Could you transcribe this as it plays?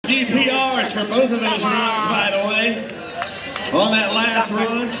DPRs for both of those runs, by the way. On that last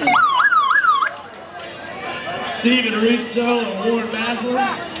run. Steven Russo and Warren Maslin.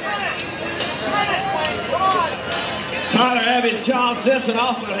 Tyler Abbott, Sean Simpson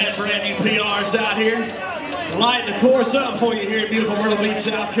also had brand new PRs out here. Lighting the course up for you here in beautiful Myrtle Beach,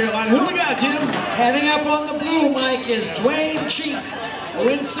 South Carolina. Who we got, Jim? Heading up on the blue mic is Dwayne Cheek,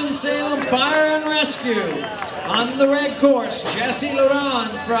 Winston-Salem Fire and Rescue. On the red course, Jesse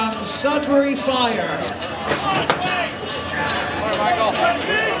Laronde from Sudbury Fire.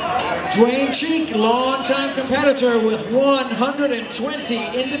 Dwayne Cheek, longtime competitor with 120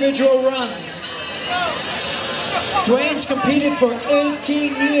 individual runs. Dwayne's competed for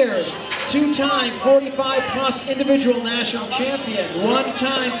 18 years. Two-time 45-plus individual national champion.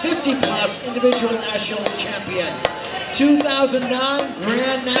 One-time 50-plus individual national champion. 2009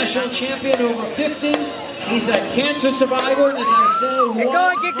 Grand National Champion over 50. He's a cancer survivor, and as I say, get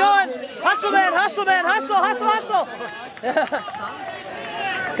going, get going! Hustle, man, hustle, man, hustle, hustle, hustle!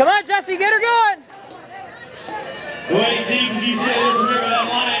 Come on, Jesse, get her going! What he thinks he said is remember that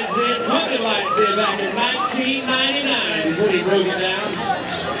Lions did, Puppy Lions did back in 1999 is when he broke it down.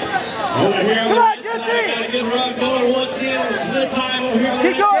 Over here on the right side, got a good run going, 110 on the split time over here on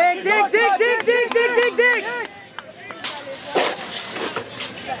the keep going! Dig, dig, dig, dig, dig, dig, dig!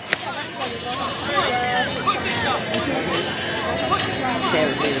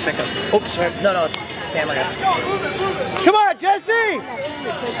 Can't see the pickup. Oops, sorry. No, no, it's camera guy. Come on, Jesse!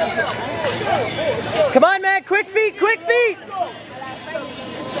 Come on, man, quick feet, quick feet!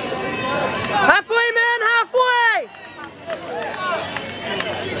 Halfway, man, halfway!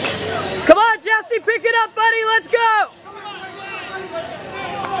 Come on, Jesse, pick it up, buddy, let's go!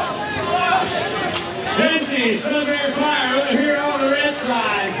 Jesse, Sudbury Fire over here on the red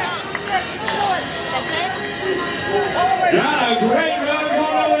side. Got a great